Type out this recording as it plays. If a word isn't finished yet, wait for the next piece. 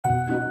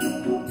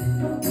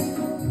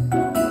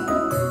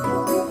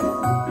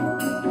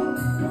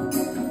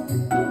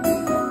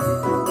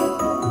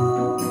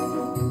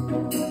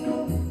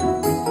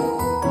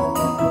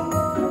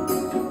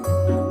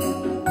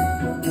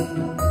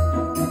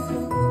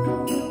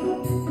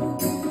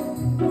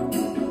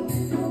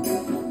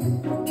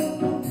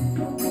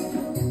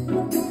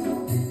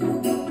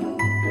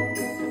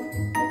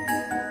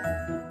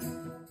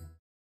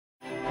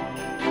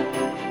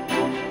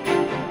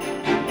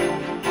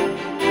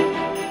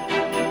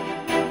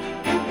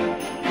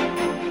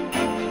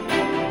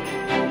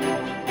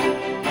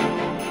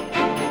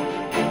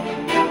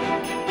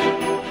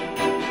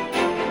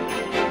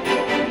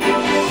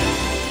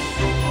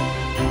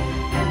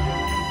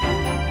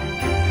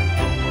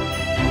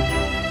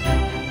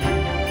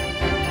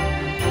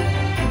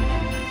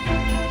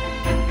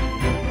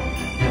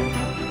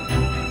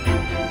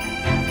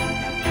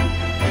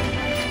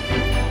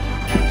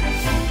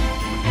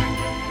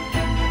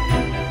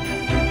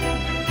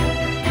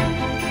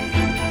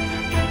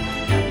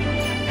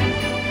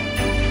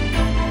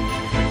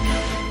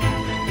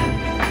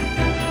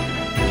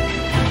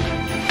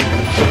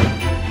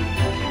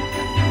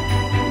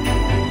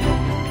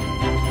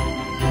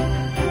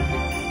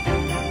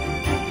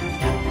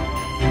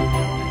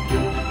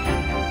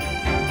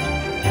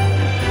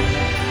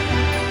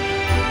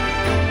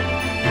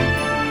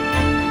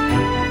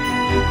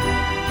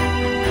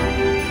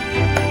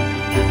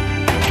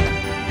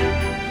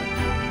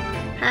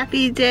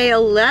Happy day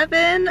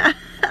 11 of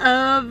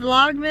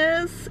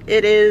Vlogmas.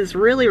 It is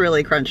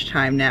really crunch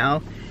time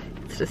now.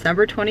 It's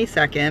December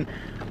 22nd.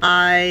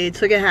 I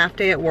took a half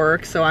day at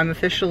work, so I'm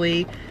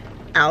officially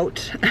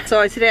out.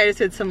 So today I just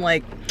did some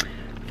like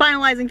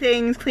finalizing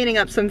things, cleaning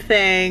up some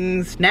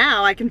things.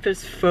 Now I can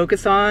just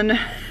focus on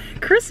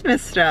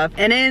Christmas stuff.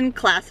 And in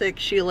classic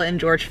Sheila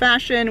and George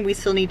fashion, we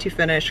still need to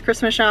finish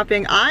Christmas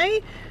shopping. I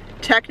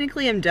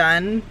technically am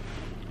done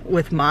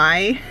with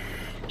my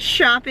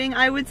shopping,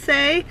 I would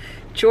say.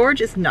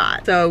 George is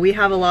not. So we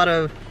have a lot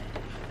of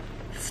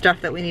stuff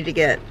that we need to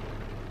get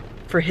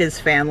for his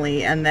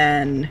family, and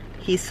then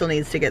he still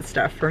needs to get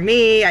stuff for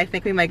me. I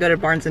think we might go to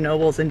Barnes &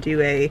 Noble's and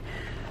do a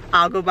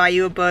I'll go buy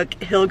you a book,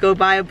 he'll go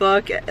buy a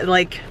book,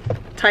 like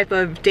type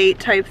of date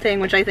type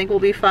thing, which I think will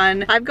be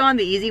fun. I've gone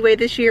the easy way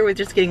this year with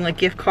just getting like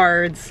gift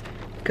cards,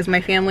 because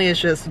my family is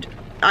just,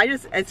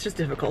 it's just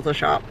difficult to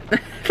shop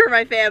for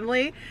my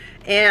family.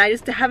 And I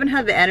just haven't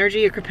had the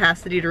energy or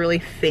capacity to really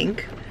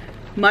think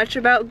much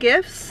about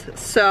gifts.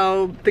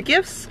 So the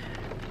gifts,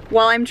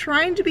 while I'm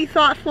trying to be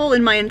thoughtful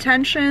in my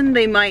intention,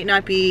 they might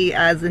not be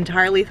as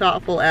entirely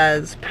thoughtful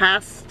as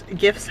past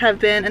gifts have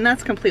been, and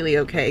that's completely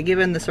okay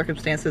given the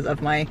circumstances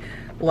of my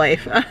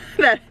life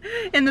that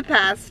in the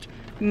past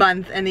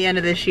month and the end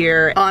of this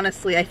year.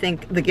 Honestly, I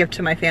think the gift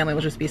to my family will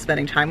just be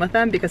spending time with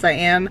them, because I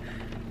am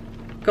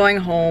going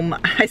home.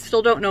 I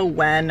still don't know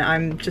when.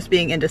 I'm just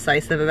being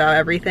indecisive about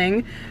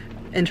everything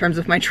in terms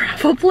of my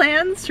travel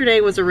plans.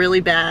 Today was a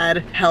really bad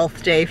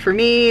health day for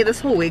me. This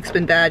whole week's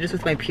been bad just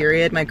with my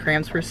period. My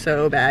cramps were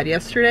so bad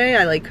yesterday.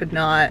 I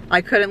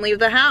couldn't leave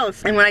the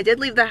house. And when I did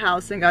leave the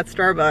house and got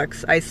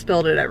Starbucks, I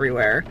spilled it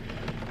everywhere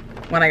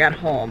when I got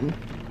home.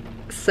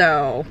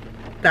 So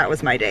that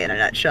was my day in a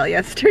nutshell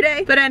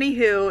yesterday. But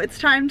anywho, it's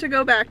time to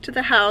go back to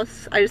the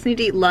house. I just need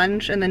to eat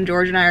lunch, and then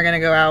George and I are gonna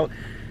go out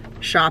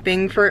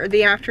shopping for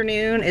the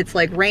afternoon. It's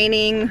like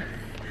raining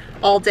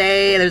all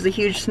day. There's a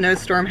huge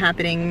snowstorm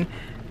happening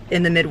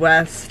in the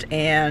Midwest,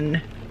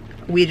 and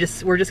we're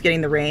just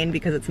getting the rain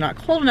because it's not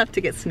cold enough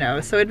to get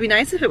snow. So it'd be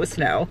nice if it was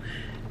snow,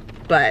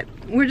 but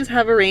we just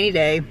have a rainy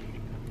day,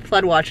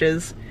 flood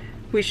watches,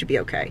 we should be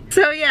okay.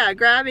 So yeah,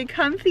 grab a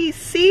comfy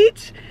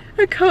seat,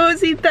 a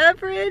cozy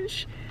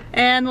beverage,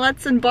 and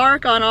let's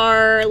embark on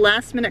our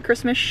last minute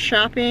Christmas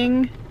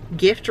shopping,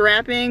 gift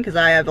wrapping, because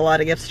I have a lot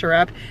of gifts to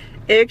wrap,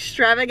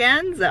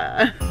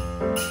 extravaganza.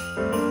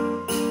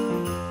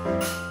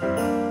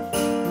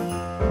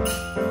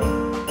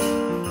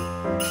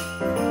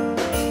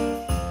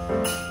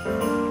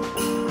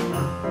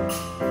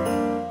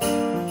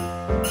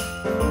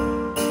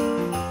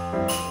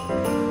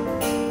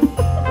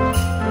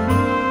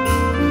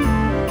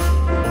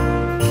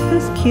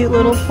 Cute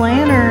little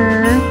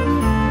planner.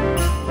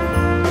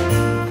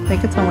 I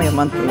think it's only a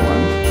monthly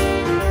one.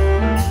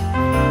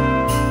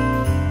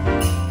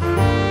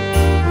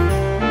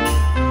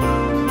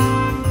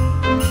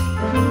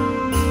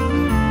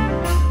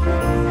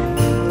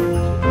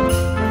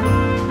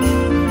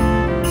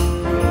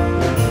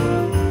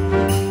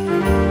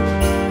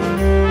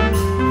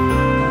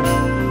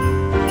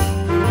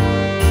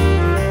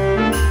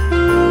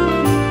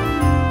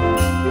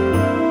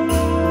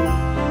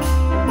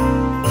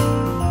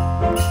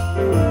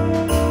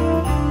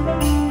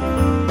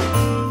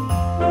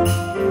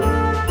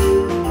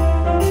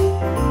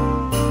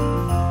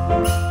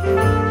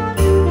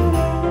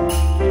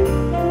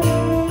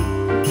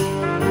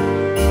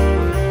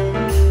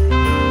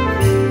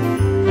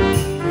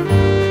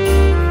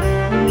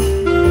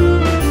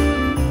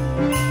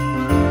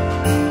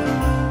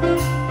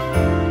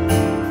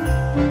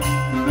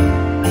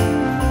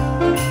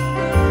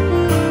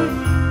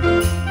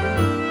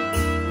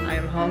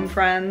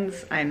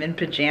 Friends, I'm in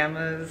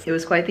pajamas. It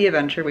was quite the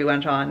adventure we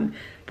went on.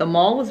 The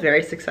mall was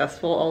very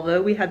successful,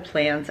 although we had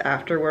plans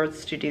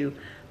afterwards to do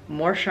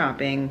more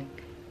shopping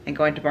and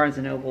going to Barnes &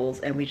 Noble's,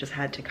 and we just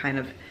had to kind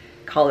of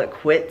call it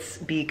quits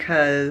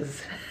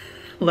because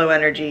low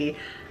energy,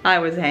 I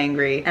was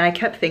hangry. And I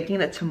kept thinking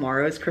that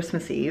tomorrow is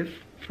Christmas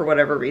Eve for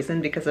whatever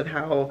reason, because of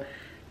how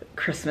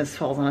Christmas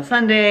falls on a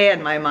Sunday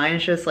and my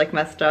mind's just like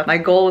messed up. My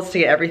goal was to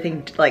get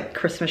everything like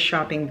Christmas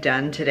shopping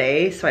done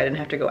today so I didn't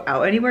have to go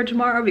out anywhere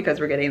tomorrow, because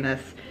we're getting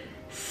this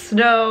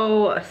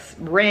snow,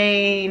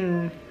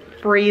 rain,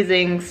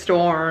 freezing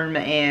storm,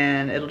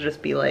 and it'll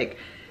just be like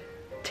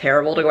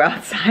terrible to go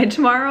outside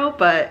tomorrow.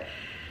 But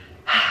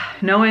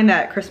knowing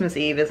that Christmas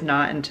Eve is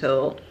not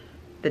until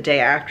the day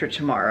after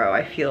tomorrow,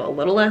 I feel a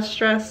little less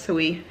stressed. So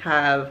we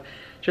have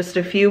just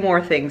a few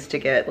more things to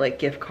get, like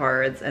gift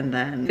cards, and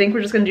then I think we're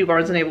just gonna do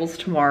Barnes & Noble's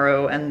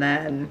tomorrow, and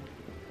then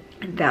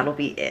that'll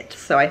be it.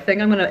 So I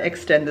think I'm gonna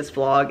extend this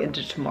vlog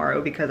into tomorrow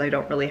because I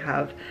don't really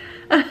have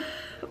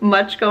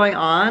much going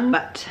on,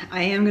 but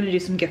I am gonna do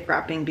some gift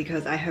wrapping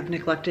because I have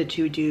neglected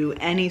to do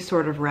any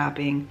sort of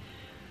wrapping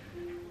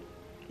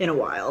in a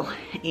while,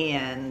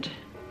 and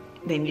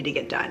they need to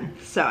get done.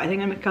 So I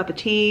think I'm gonna make a cup of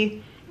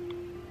tea,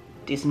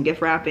 do some gift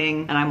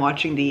wrapping, and I'm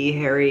watching the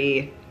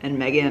Harry and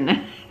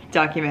Meghan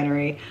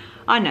documentary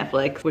on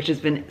Netflix, which has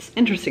been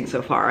interesting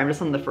so far. I'm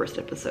just on the first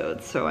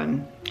episode, so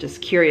I'm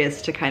just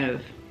curious to kind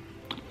of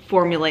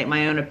formulate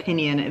my own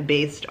opinion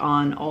based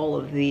on all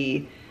of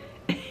the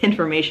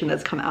information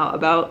that's come out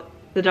about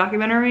the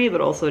documentary, but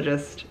also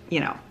just, you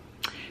know,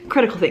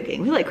 critical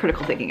thinking. We like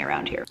critical thinking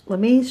around here. Let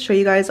me show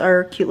you guys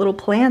our cute little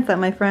plant that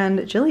my friend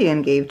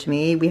Jillian gave to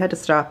me. We had to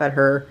stop at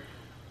her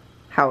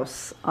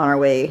house on our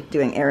way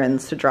doing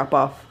errands to drop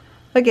off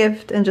a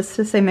gift and just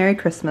to say Merry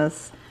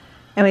Christmas.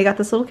 And we got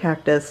this little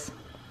cactus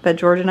that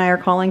George and I are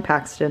calling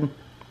Paxton.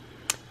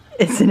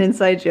 It's an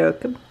inside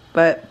joke,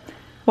 but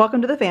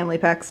welcome to the family,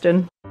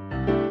 Paxton.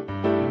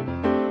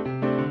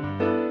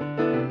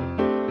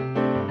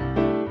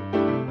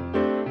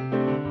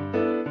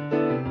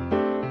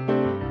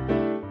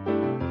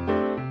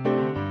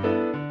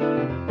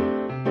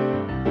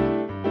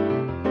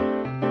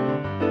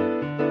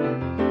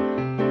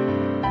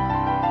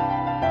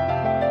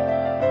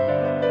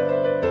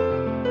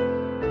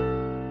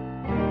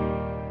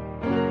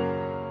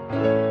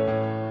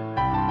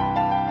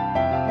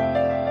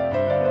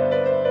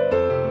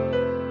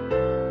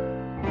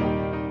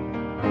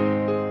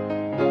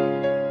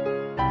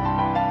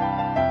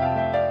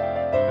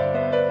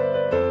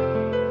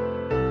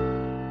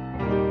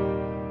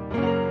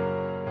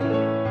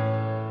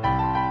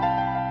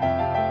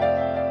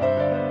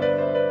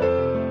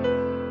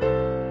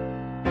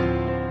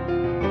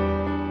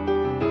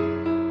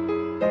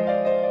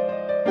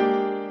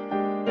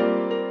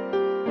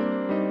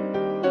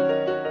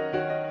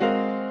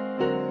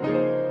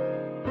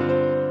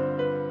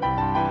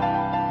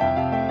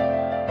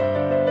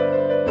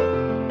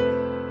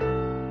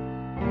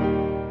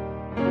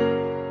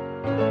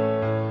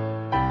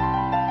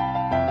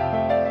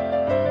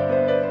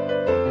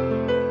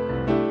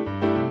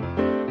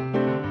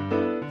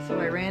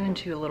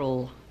 Into a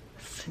little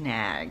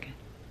snag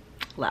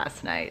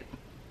last night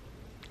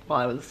while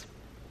I was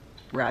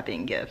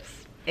wrapping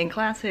gifts. In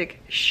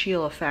classic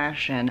Sheila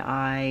fashion,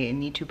 I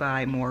need to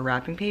buy more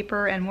wrapping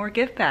paper and more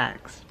gift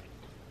bags.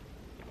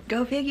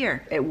 Go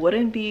figure. It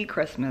wouldn't be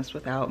Christmas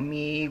without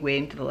me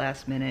waiting to the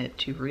last minute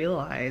to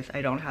realize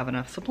I don't have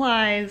enough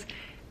supplies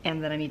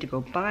and that I need to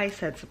go buy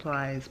said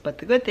supplies. But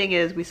the good thing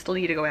is we still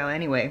need to go out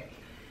anyway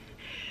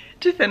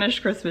to finish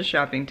Christmas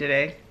shopping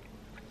today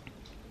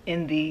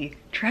in the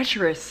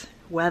treacherous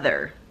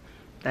weather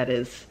that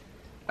is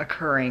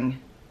occurring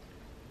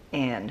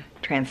and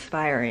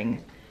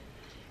transpiring.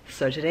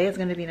 So today is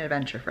going to be an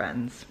adventure,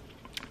 friends.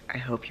 I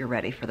hope you're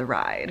ready for the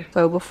ride.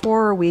 So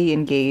before we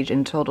engage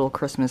in total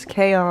Christmas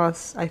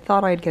chaos, I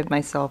thought I'd give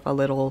myself a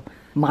little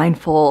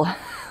mindful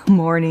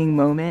morning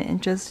moment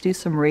and just do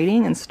some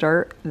reading and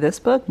start this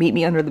book, Meet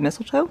Me Under the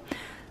Mistletoe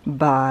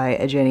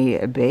by Jenny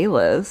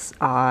Bayliss.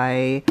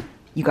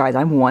 You guys,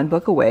 I'm one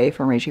book away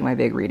from reaching my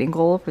big reading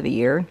goal for the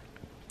year.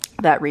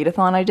 That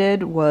readathon I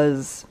did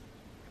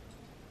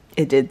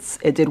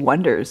it did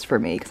wonders for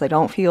me because I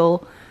don't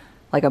feel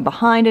like I'm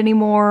behind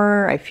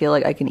anymore. I feel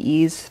like I can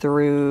ease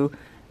through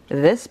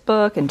this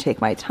book and take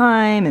my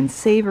time and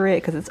savor it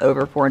because it's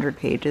over 400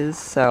 pages.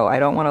 So I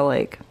don't want to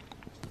like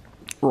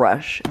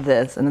rush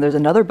this. And then there's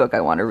another book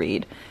I want to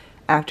read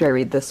after I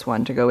read this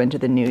one to go into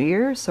the new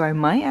year. So I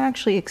might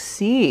actually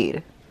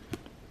exceed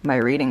my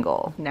reading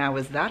goal. Now,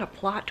 is that a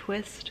plot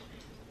twist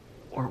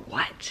or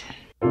what?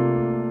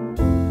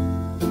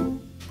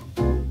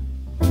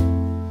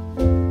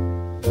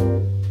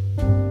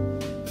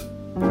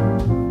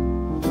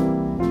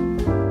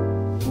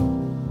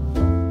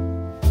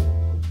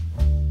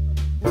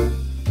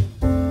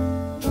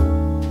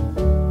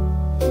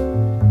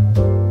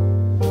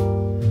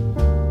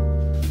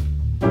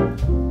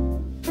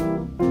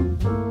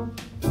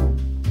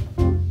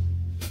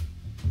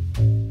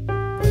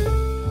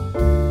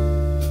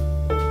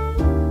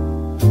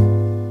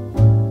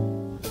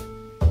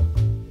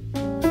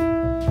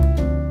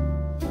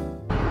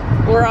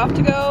 We're off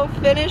to go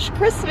finish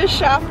Christmas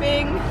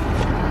shopping.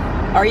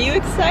 Are you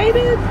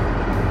excited?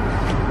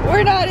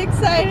 We're not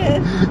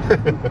excited.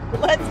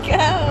 Let's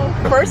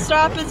go. First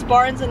stop is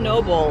Barnes &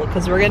 Noble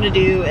because we're gonna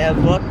do a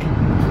book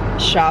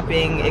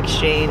shopping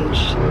exchange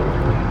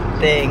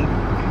thing.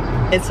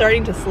 It's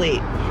starting to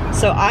sleet.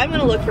 So I'm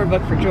gonna look for a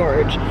book for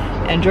George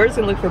and George's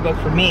gonna look for a book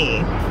for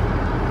me.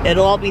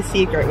 It'll all be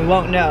secret, we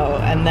won't know.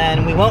 And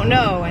then we won't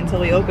know until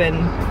we open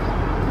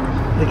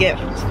the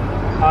gift.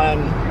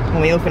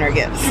 When we open our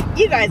gifts.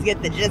 You guys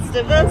get the gist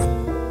of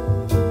this?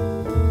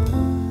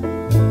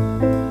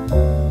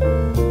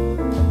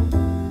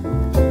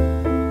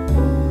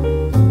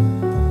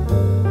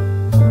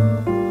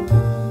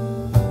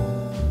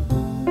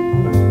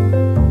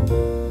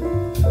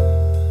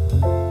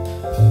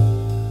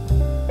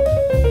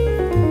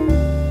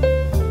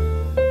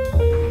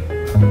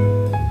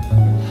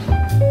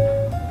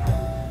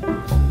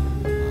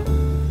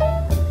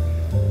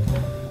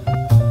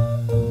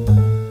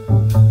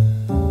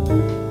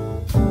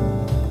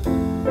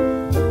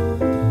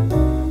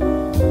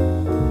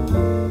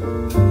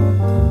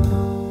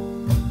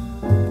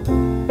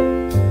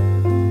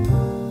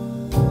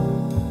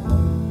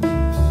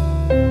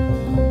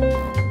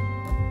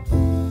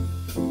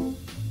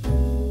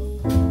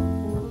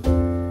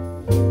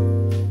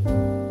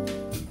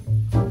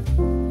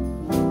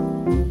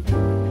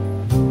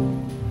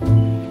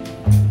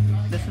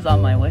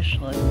 wish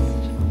list.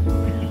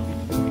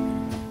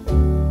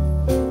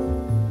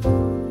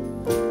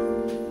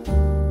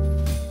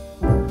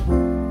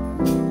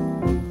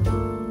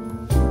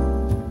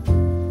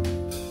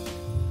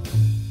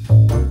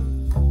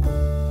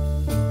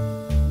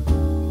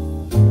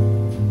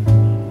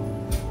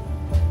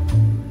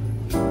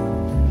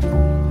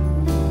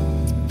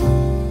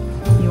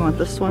 You want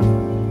this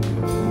one?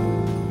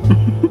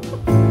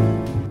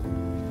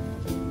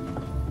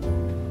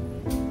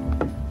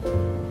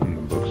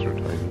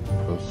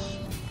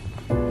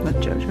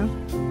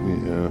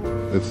 Yeah,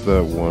 it's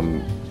that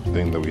one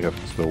thing that we have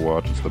to still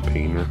watch. It's the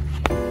painter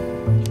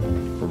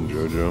from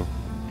JoJo.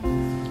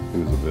 He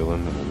was a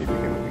villain and then he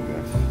became a good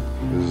guy.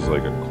 This is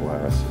like a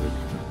classic.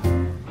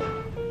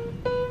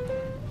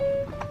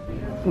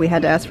 We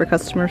had to ask for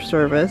customer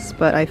service,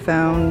 but I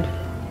found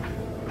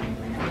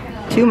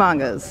 2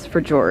 mangas for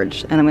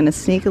George, and I'm going to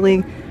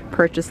sneakily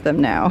purchase them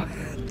now.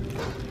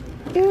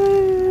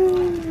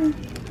 Yay!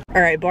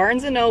 Alright,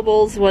 Barnes &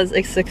 Noble's was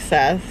a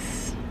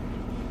success.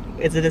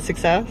 Is it a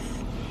success?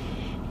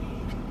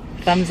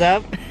 Thumbs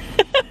up.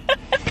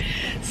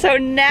 So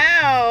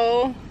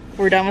now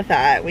we're done with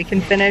that. We can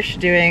finish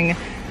doing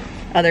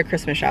other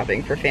Christmas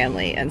shopping for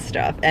family and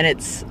stuff. And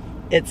it's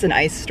an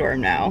ice storm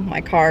now.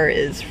 My car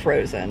is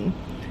frozen.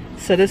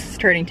 So this is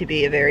turning to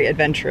be a very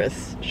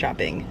adventurous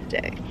shopping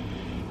day.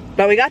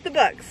 But we got the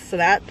books, so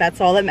that's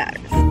all that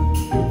matters.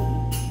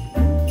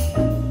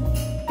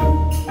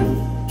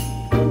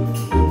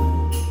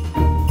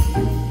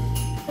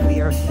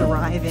 We are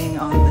thriving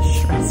on the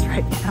stress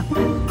right now.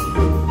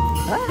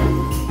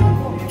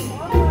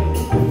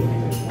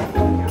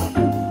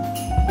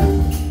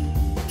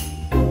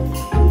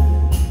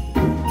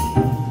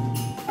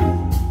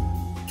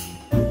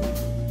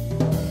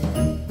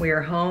 We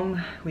are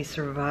home. We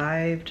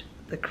survived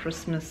the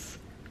Christmas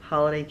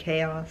holiday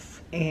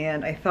chaos,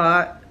 and I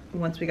thought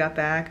once we got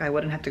back I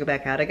wouldn't have to go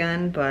back out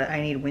again, but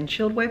I need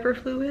windshield wiper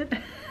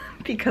fluid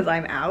because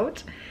I'm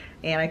out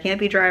and I can't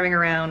be driving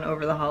around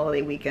over the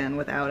holiday weekend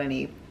without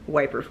any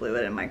wiper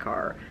fluid in my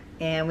car.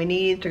 And we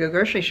need to go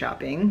grocery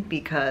shopping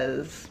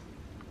because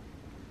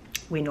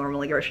we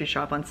normally grocery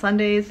shop on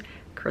Sundays,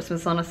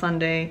 Christmas on a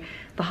Sunday.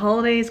 The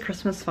holidays,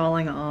 Christmas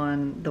falling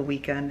on the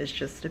weekend is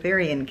just a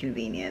very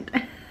inconvenient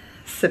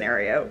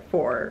scenario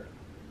for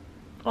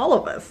all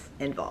of us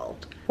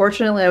involved.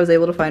 Fortunately, I was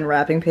able to find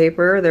wrapping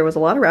paper. There was a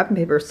lot of wrapping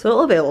paper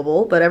still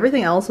available, but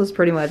everything else was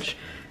pretty much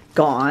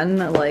gone.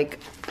 Like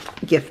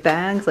gift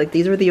bags, like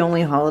these were the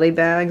only holiday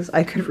bags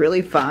I could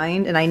really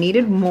find, and I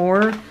needed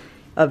more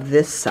of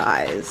this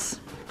size.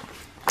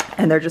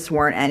 And there just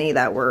weren't any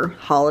that were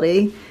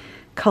holiday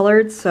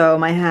colored, so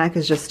my hack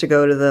is just to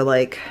go to the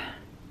like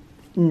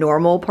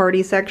normal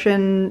party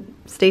section,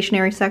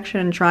 stationery section,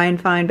 and try and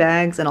find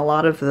bags, and a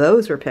lot of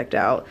those were picked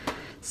out.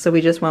 So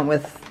we just went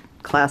with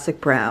classic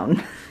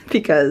brown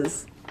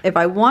because if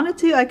I wanted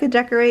to, I could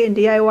decorate and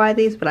DIY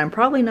these, but I'm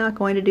probably not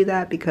going to do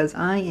that because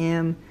I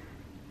am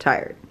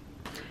tired.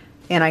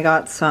 And I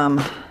got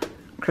some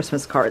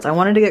Christmas cards. I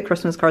wanted to get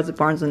Christmas cards at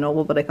Barnes &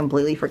 Noble, but I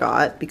completely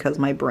forgot because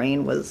my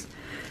brain was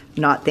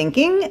not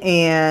thinking,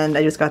 and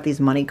I just got these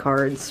money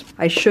cards.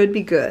 I should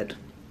be good.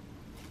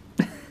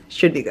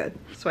 Should be good.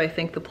 So I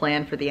think the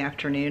plan for the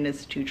afternoon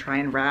is to try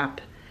and wrap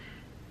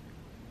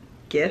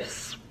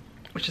gifts,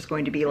 which is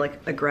going to be like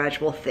a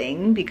gradual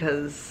thing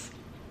because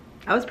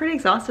I was pretty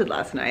exhausted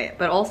last night,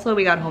 but also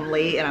we got home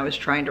late and I was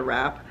trying to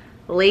wrap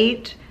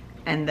late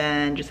and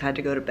then just had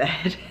to go to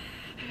bed.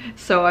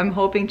 So I'm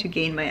hoping to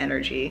gain my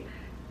energy,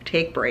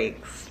 take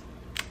breaks,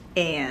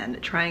 and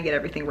try and get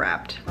everything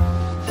wrapped.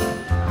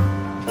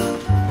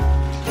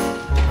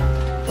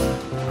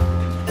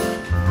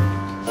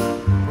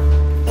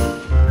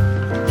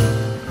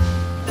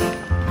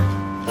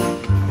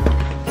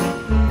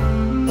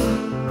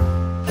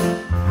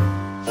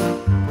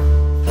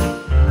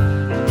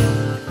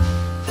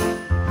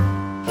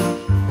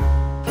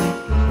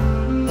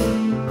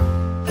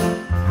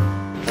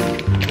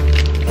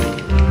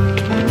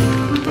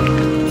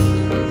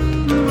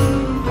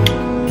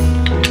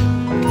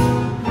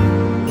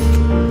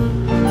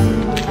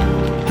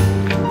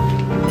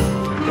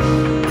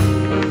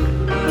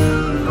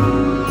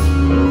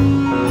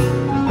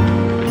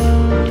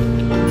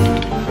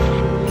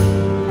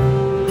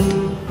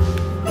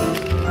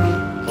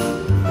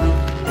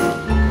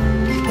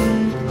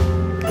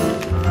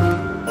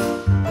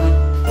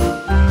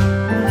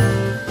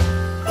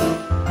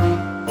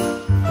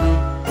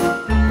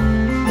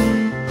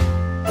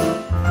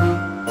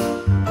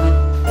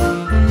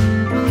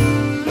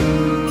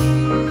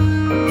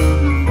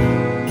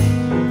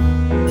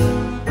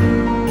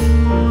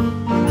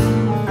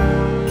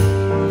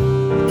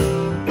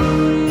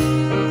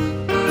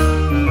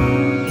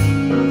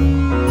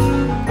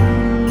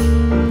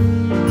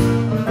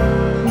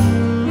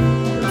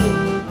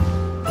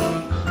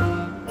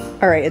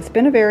 All right, it's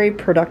been a very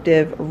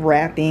productive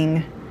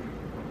wrapping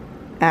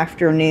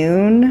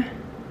afternoon.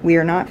 We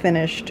are not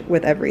finished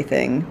with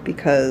everything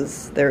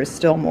because there is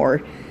still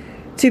more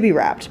to be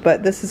wrapped,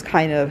 but this is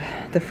kind of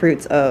the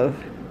fruits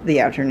of the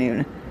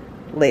afternoon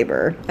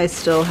labor. I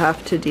still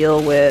have to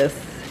deal with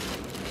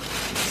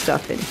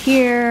stuff in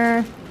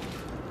here.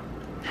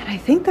 And I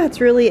think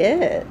that's really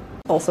it.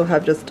 Also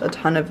have just a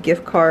ton of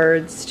gift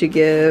cards to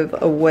give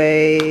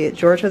away.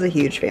 George has a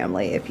huge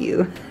family, if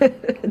you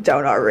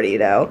don't already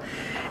know.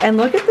 And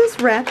look at this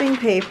wrapping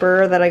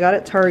paper that I got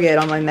at Target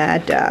on my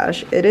Mad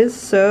Dash. It is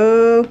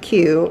so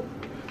cute.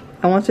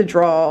 I want to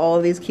draw all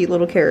of these cute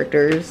little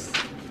characters.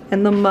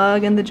 And the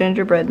mug and the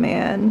gingerbread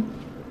man.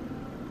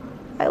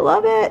 I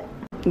love it.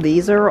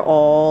 These are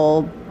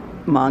all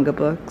manga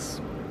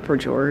books for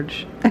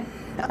George.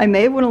 I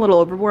may have went a little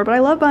overboard, but I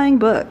love buying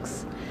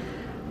books.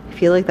 I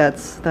feel like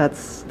that's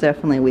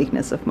definitely a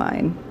weakness of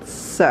mine.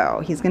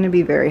 So he's gonna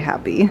be very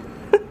happy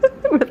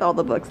with all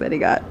the books that he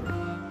got.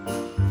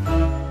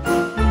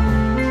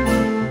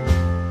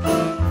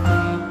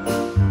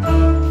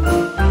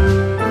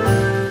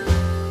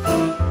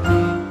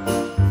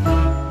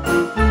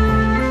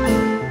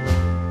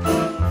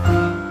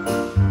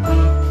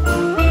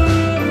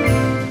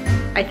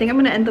 I think I'm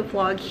gonna end the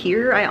vlog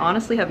here. I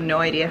honestly have no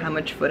idea how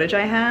much footage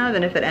I have,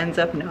 and if it ends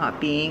up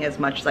not being as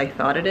much as I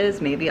thought it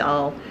is, maybe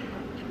I'll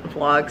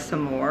vlog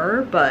some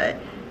more, but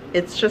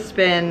it's just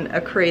been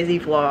a crazy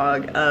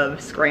vlog of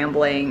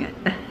scrambling,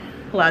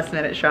 last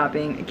minute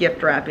shopping,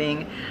 gift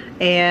wrapping,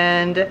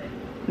 and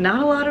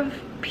not a lot of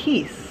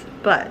peace,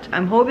 but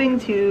I'm hoping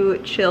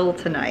to chill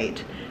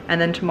tonight, and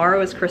then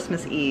tomorrow is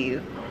Christmas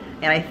Eve,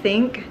 and I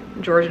think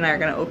George and I are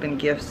gonna open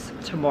gifts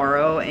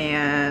tomorrow,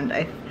 and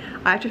I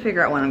have to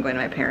figure out when I'm going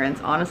to my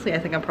parents. Honestly, I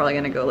think I'm probably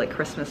gonna go like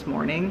Christmas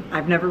morning.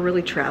 I've never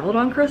really traveled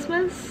on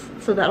Christmas,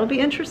 so that'll be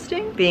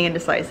interesting. Being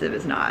indecisive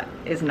is not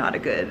a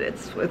good,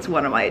 it's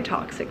one of my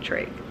toxic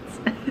traits.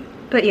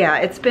 But yeah,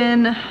 it's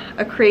been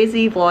a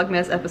crazy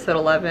Vlogmas episode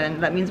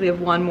 11. That means we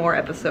have one more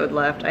episode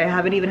left. I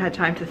haven't even had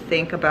time to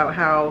think about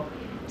how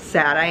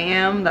sad I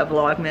am that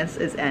Vlogmas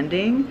is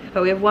ending.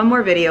 But we have one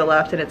more video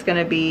left, and it's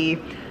gonna be,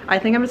 I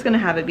think I'm just gonna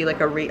have it be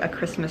like a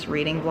Christmas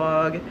reading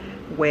vlog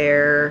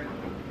where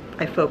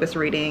I focus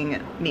reading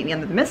Meet Me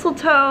Under the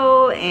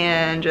Mistletoe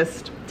and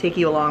just take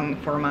you along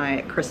for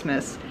my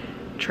Christmas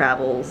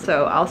travels.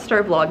 So I'll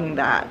start vlogging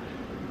that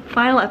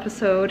final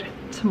episode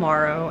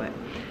tomorrow,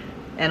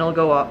 and it'll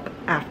go up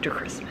after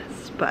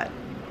Christmas. But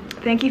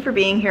thank you for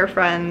being here,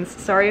 friends.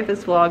 Sorry if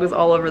this vlog was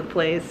all over the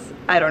place.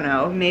 I don't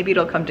know, maybe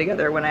it'll come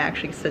together when I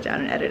actually sit down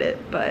and edit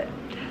it, but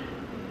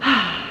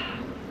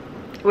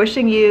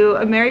wishing you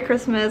a Merry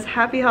Christmas,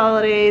 Happy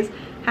Holidays,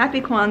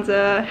 Happy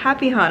Kwanzaa,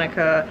 Happy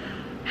Hanukkah,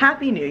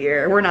 Happy New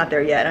Year. We're not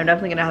there yet. I'm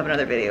definitely gonna have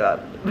another video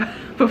up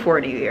before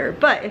New Year.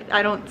 But if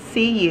I don't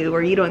see you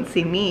or you don't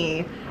see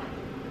me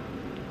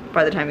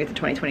by the time we get to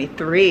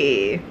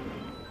 2023,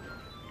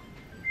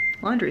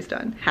 laundry's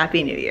done.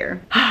 Happy New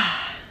Year.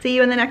 See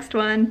you in the next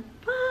one.